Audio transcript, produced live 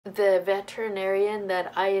The veterinarian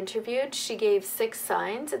that I interviewed, she gave 6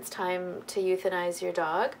 signs it's time to euthanize your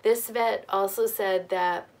dog. This vet also said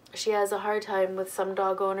that she has a hard time with some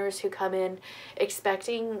dog owners who come in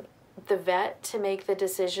expecting the vet to make the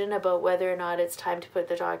decision about whether or not it's time to put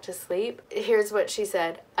the dog to sleep. Here's what she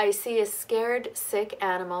said: "I see a scared, sick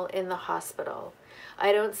animal in the hospital.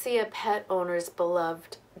 I don't see a pet owner's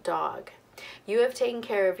beloved dog. You have taken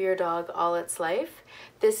care of your dog all its life.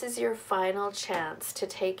 This is your final chance to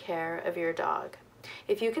take care of your dog.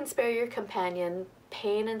 If you can spare your companion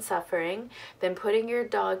pain and suffering, then putting your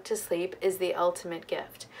dog to sleep is the ultimate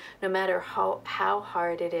gift, no matter how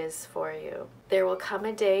hard it is for you. There will come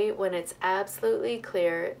a day when it's absolutely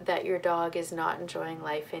clear that your dog is not enjoying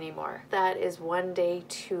life anymore. That is one day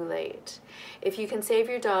too late. If you can save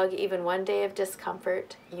your dog even one day of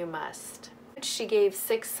discomfort, you must." She gave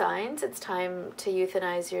 6 signs it's time to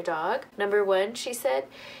euthanize your dog. Number 1, she said,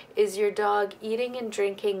 is your dog eating and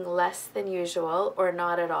drinking less than usual or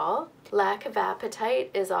not at all? Lack of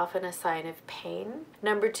appetite is often a sign of pain.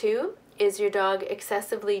 Number 2, is your dog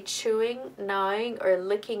excessively chewing, gnawing, or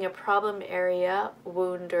licking a problem area,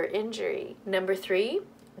 wound, or injury? Number 3,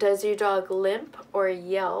 does your dog limp or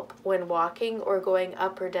yelp when walking or going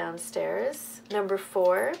up or down stairs? Number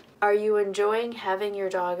 4, are you enjoying having your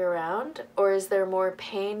dog around, or is there more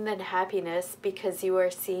pain than happiness because you are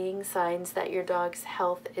seeing signs that your dog's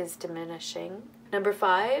health is diminishing? Number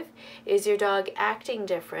 5, is your dog acting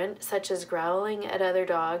different, such as growling at other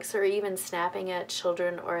dogs or even snapping at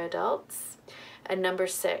children or adults? And number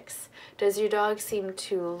 6, does your dog seem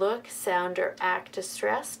to look, sound, or act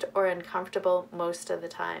distressed or uncomfortable most of the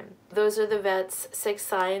time? Those are the vet's 6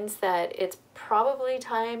 signs that it's probably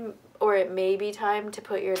time, or it may be time, to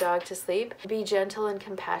put your dog to sleep. Be gentle and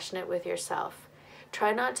compassionate with yourself.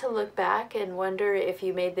 Try not to look back and wonder if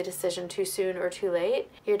you made the decision too soon or too late.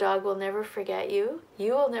 Your dog will never forget you.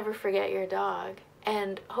 You will never forget your dog.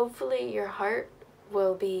 And hopefully your heart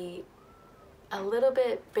will be a little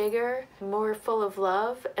bit bigger, more full of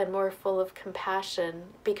love, and more full of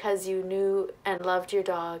compassion because you knew and loved your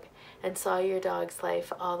dog and saw your dog's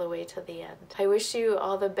life all the way to the end. I wish you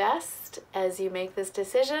all the best as you make this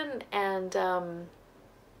decision, and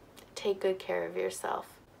take good care of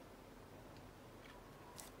yourself.